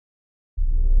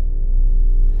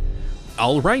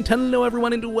Alright, hello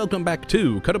everyone and welcome back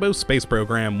to Kottabos Space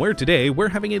Program, where today we're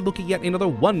having a look at yet another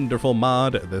wonderful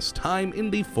mod, this time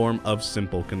in the form of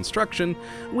SimpleConstruction,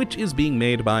 which is being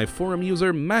made by forum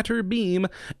user MatterBeam,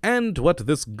 and what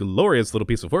this glorious little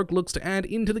piece of work looks to add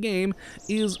into the game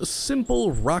is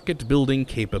simple rocket building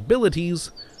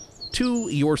capabilities to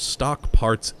your stock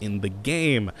parts in the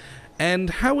game.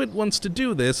 And how it wants to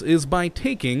do this is by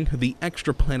taking the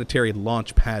Extraplanetary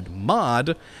Launchpad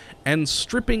mod and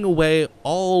stripping away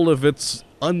all of its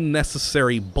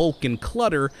unnecessary bulk and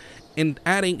clutter and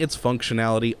adding its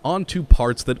functionality onto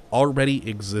parts that already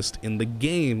exist in the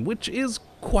game, which is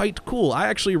quite cool. I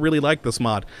actually really like this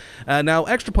mod. Now,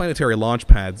 Extraplanetary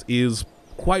Launchpads is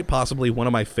quite possibly one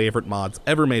of my favorite mods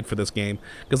ever made for this game,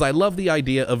 because I love the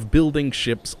idea of building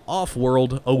ships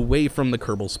off-world away from the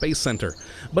Kerbal Space Center.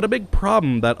 But a big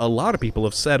problem that a lot of people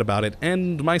have said about it,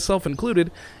 and myself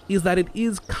included, is that it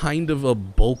is kind of a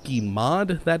bulky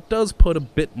mod that does put a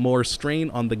bit more strain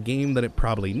on the game than it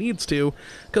probably needs to,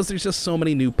 because there's just so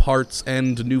many new parts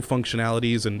and new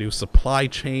functionalities and new supply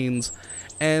chains,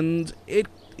 and it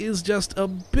is just a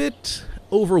bit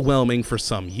overwhelming for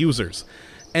some users.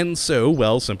 And so,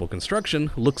 well,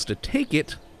 SimpleConstruction looks to take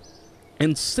it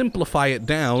and simplify it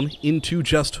down into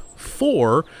just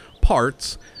 4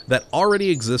 parts that already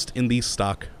exist in the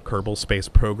stock Kerbal Space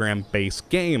Program base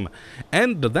game.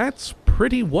 And that's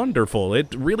pretty wonderful.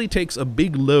 It really takes a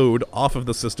big load off of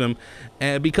the system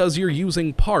because you're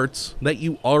using parts that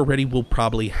you already will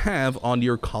probably have on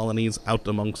your colonies out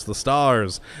amongst the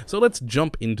stars. So let's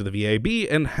jump into the VAB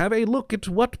and have a look at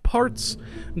what parts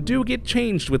do get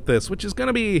changed with this, which is going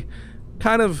to be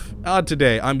kind of odd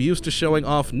today. I'm used to showing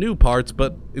off new parts,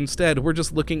 but instead we're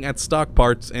just looking at stock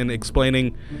parts and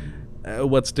explaining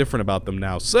what's different about them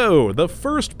now. So, the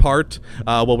first part,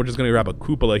 well, we're just going to grab a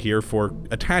cupola here for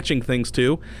attaching things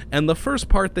to, and the first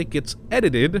part that gets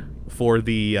edited for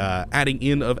the adding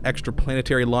in of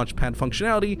Extraplanetary Launchpad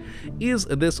functionality is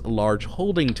this large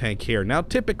holding tank here. Now,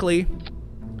 typically,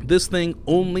 this thing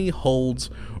only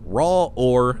holds raw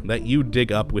ore that you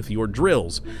dig up with your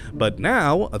drills. But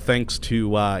now, thanks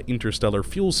to Interstellar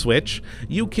Fuel Switch,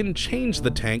 you can change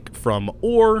the tank from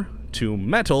ore to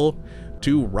metal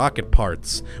to rocket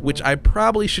parts, which I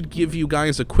probably should give you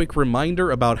guys a quick reminder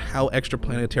about how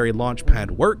Extraplanetary Launchpad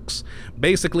works.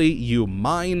 Basically, you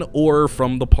mine ore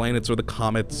from the planets or the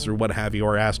comets or what have you,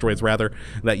 or asteroids rather,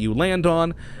 that you land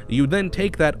on. You then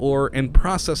take that ore and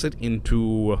process it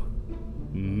into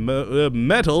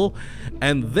metal,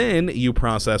 and then you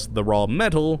process the raw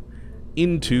metal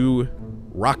into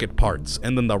rocket parts,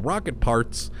 and then the rocket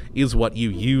parts is what you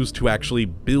use to actually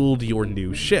build your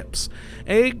new ships.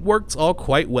 It works all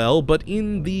quite well, but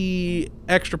in the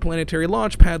Extraplanetary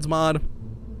Launchpads mod,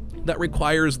 that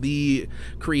requires the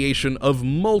creation of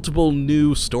multiple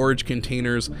new storage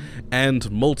containers and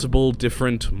multiple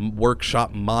different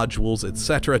workshop modules,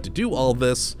 etc. to do all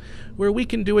this, where we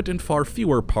can do it in far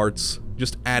fewer parts,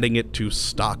 just adding it to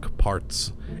stock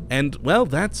parts. And, well,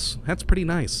 that's pretty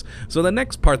nice. So the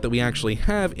next part that we actually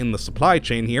have in the supply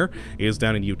chain here is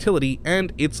down in utility,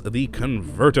 and it's the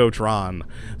Convertotron.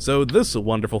 So this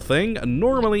wonderful thing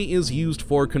normally is used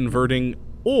for converting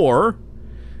ore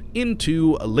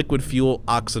into liquid fuel,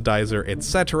 oxidizer,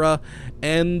 etc.,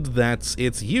 and that's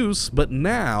its use, but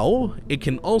now it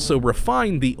can also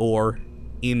refine the ore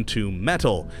into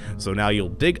metal. So now you'll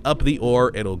dig up the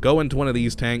ore, it'll go into one of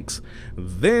these tanks,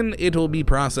 then it'll be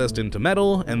processed into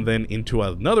metal, and then into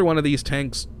another one of these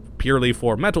tanks purely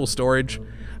for metal storage,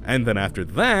 and then after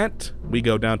that, we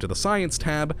go down to the science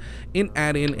tab and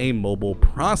add in a mobile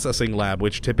processing lab,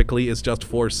 which typically is just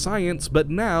for science, but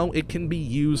now it can be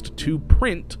used to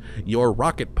print your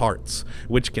rocket parts,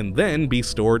 which can then be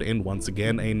stored in, once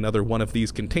again, another one of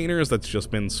these containers that's just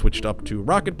been switched up to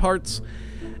rocket parts.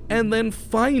 And then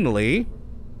finally,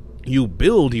 you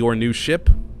build your new ship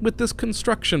with this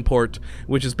construction port,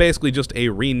 which is basically just a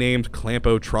renamed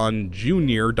Clampotron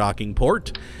Jr. docking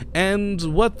port.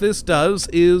 And what this does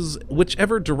is,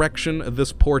 whichever direction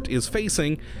this port is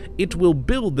facing, it will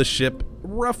build the ship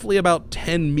roughly about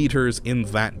 10 meters in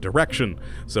that direction.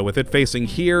 So with it facing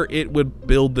here, it would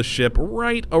build the ship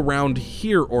right around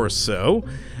here or so.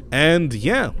 And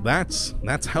yeah, that's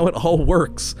how it all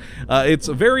works. It's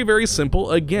very, very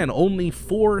simple. Again, only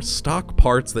 4 stock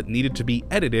parts that needed to be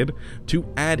edited to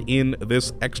add in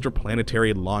this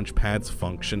Extraplanetary Launchpads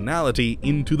functionality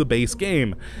into the base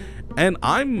game. And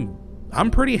I'm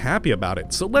pretty happy about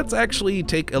it. So let's actually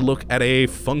take a look at a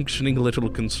functioning little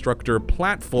constructor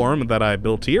platform that I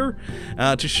built here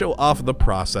to show off the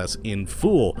process in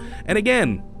full. And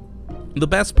again, the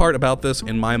best part about this,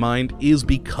 in my mind, is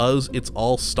because it's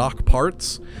all stock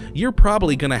parts, you're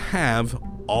probably going to have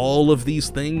all of these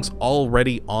things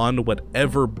already on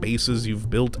whatever bases you've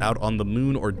built out on the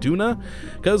moon or Duna?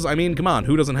 Because, I mean, come on,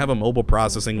 who doesn't have a mobile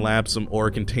processing lab, some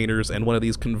ore containers, and one of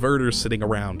these converters sitting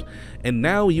around? And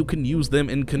now you can use them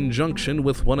in conjunction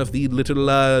with one of the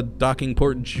little docking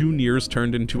port juniors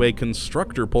turned into a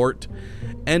constructor port,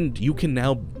 and you can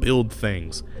now build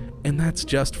things. And that's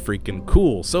just freaking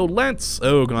cool. So let's,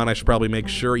 oh god, I should probably make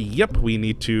sure, yep, we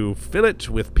need to fill it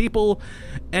with people,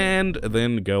 and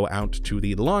then go out to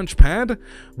the launch pad,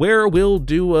 where we'll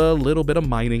do a little bit of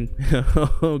mining.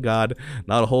 Oh god,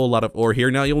 not a whole lot of ore here.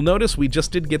 Now you'll notice we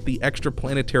just did get the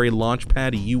Extraplanetary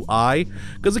Launchpad UI,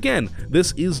 because again,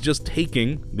 this is just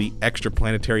taking the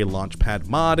Extraplanetary Launchpad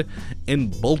mod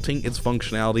and bolting its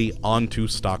functionality onto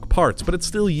stock parts, but it's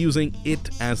still using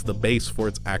it as the base for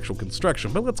its actual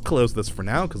construction. But let's close this for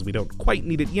now because we don't quite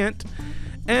need it yet,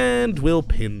 and we'll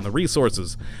pin the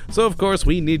resources. So of course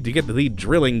we need to get the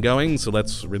drilling going, so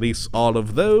let's release all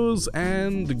of those,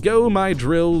 and go my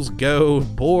drills, go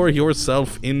bore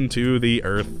yourself into the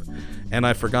earth. And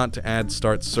I forgot to add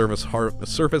start surface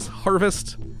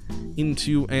harvest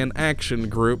into an action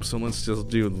group, so let's just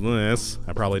do this.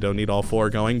 I probably don't need all 4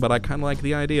 going, but I kind of like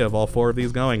the idea of all 4 of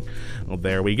these going. Well,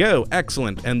 there we go,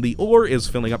 excellent, and the ore is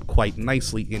filling up quite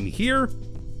nicely in here.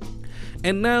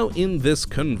 And now in this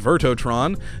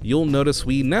Convertotron, you'll notice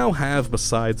we now have,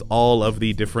 besides all of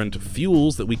the different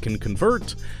fuels that we can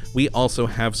convert, we also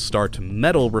have start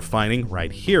metal refining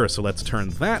right here. So let's turn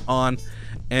that on,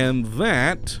 and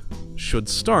that should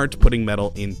start putting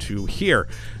metal into here.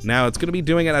 Now it's going to be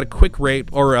doing it at a quick rate,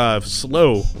 or a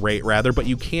slow rate rather, but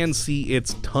you can see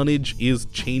its tonnage is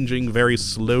changing very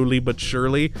slowly but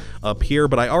surely up here,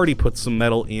 but I already put some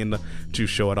metal in to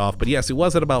show it off. But yes, it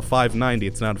was at about 590,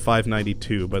 it's now at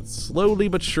 592, but slowly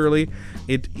but surely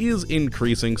it is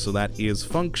increasing, so that is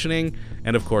functioning.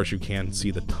 And of course you can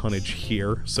see the tonnage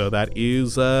here, so that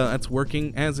is that's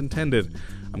working as intended.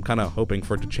 I'm kind of hoping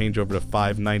for it to change over to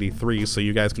 593 so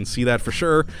you guys can see that for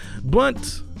sure,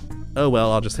 but oh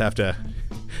well, I'll just have to,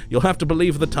 you'll have to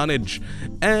believe the tonnage.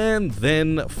 And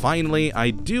then finally, I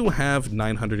do have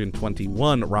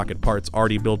 921 rocket parts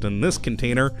already built in this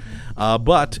container,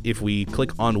 but if we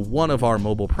click on one of our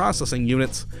mobile processing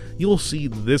units, you'll see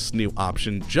this new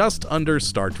option. Just under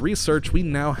Start Research, we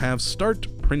now have Start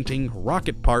Printing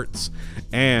Rocket Parts,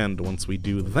 and once we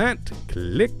do that,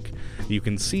 click, you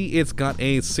can see it's got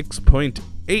a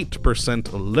 6.8%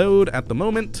 load at the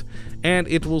moment, and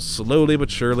it will slowly but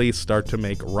surely start to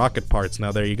make rocket parts.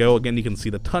 Now there you go, again you can see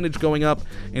the tonnage going up,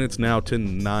 and it's now to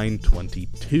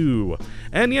 922.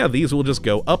 And yeah, these will just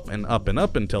go up and up and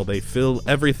up until they fill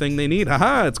everything they need.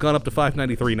 Haha, it's gone up to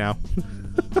 593 now.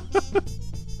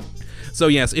 So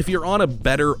yes, if you're on a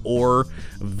better ore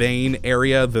vein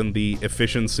area than the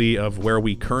efficiency of where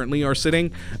we currently are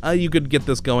sitting, you could get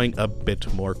this going a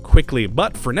bit more quickly.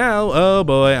 But for now, oh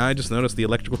boy, I just noticed the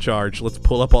electrical charge. Let's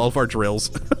pull up all of our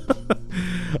drills.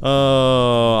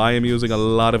 Oh, I am using a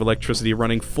lot of electricity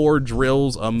running 4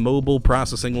 drills, a mobile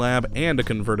processing lab, and a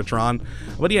Convertotron.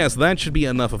 But yes, that should be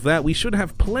enough of that. We should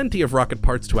have plenty of rocket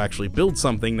parts to actually build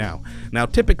something now. Now,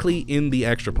 typically in the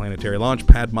Extraplanetary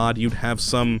Launchpad mod, you'd have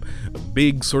some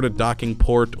big sort of docking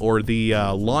port or the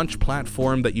launch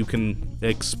platform that you can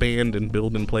expand and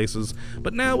build in places.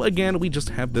 But now, again, we just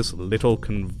have this little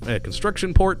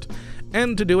construction port,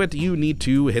 and to do it, you need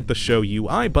to hit the Show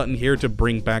UI button here to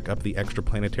bring back up the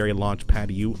Extraplanetary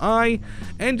Launchpad UI,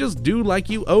 and just do like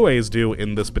you always do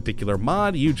in this particular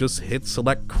mod. You just hit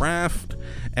Select Craft,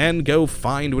 and go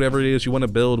find whatever it is you want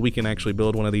to build. We can actually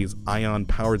build one of these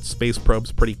ion-powered space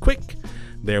probes pretty quick.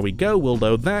 There we go, we'll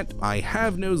load that. I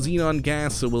have no xenon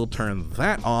gas, so we'll turn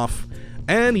that off.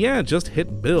 And yeah, just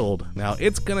hit build. Now,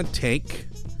 it's gonna take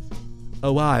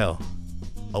a while.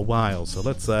 So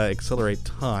let's accelerate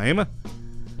time.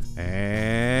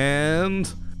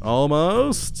 And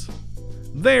almost.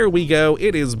 There we go,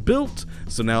 it is built.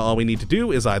 So now all we need to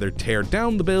do is either tear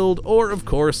down the build or, of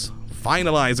course,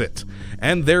 finalize it.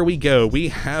 And there we go, we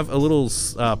have a little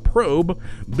probe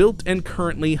built and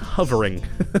currently hovering.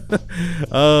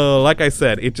 Like I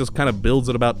said, it just kind of builds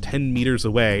at about 10 meters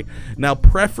away. Now,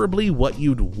 preferably what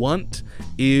you'd want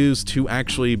is to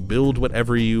actually build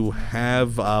whatever you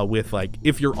have with, like,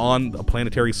 if you're on a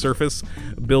planetary surface,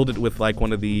 build it with like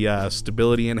one of the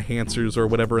stability enhancers or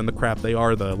whatever in the crap they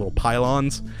are, the little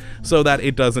pylons, so that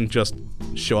it doesn't just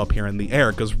show up here in the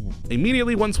air, because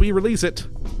immediately once we release it,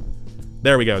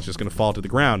 there we go, it's just going to fall to the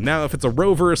ground. Now, if it's a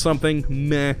rover or something,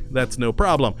 meh, that's no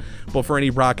problem. But for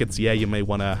any rockets, yeah, you may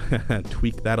want to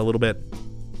tweak that a little bit.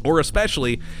 Or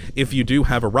especially if you do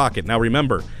have a rocket. Now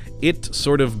remember, it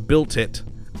sort of built it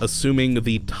assuming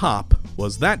the top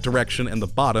was that direction and the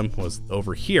bottom was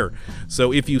over here.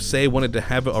 So if you say wanted to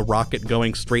have a rocket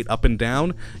going straight up and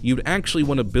down, you'd actually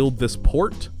want to build this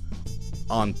port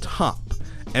on top.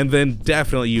 And then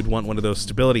definitely you'd want one of those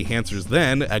stability enhancers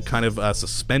then, kind of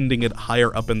suspending it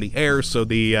higher up in the air so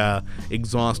the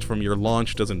exhaust from your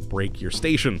launch doesn't break your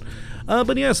station.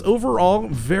 But yes, overall,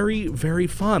 very, very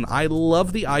fun. I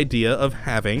love the idea of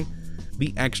having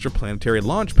the Extraplanetary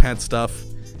Launchpad stuff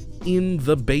in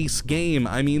the base game.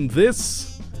 I mean,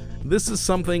 this is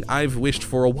something I've wished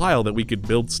for a while, that we could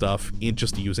build stuff in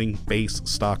just using base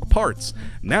stock parts.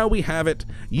 Now we have it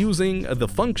using the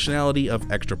functionality of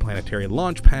Extraplanetary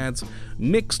Launchpads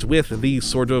mixed with the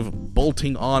sort of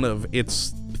bolting on of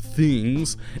its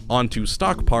things onto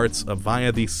stock parts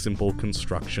via the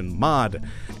SimpleConstruction mod.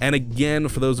 And again,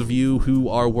 for those of you who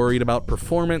are worried about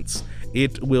performance,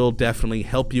 it will definitely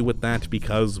help you with that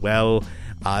because, well,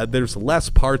 there's less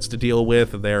parts to deal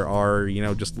with, there are,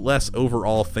 just less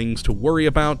overall things to worry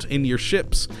about in your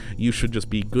ships. You should just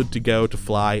be good to go to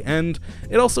fly, and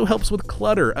it also helps with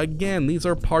clutter. Again, these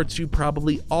are parts you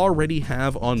probably already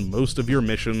have on most of your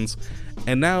missions,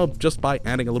 and now just by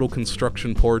adding a little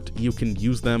construction port, you can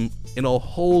use them in a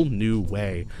whole new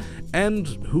way. And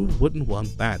who wouldn't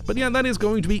want that? But yeah, that is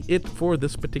going to be it for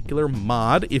this particular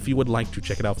mod. If you would like to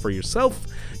check it out for yourself,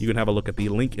 you can have a look at the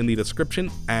link in the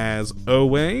description as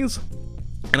always.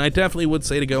 And I definitely would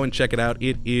say to go and check it out.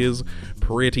 It is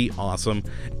pretty awesome.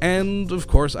 And of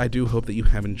course, I do hope that you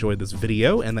have enjoyed this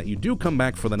video and that you do come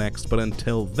back for the next. But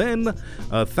until then,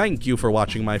 thank you for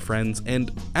watching, my friends.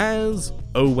 And as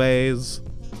always,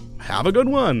 have a good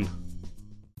one.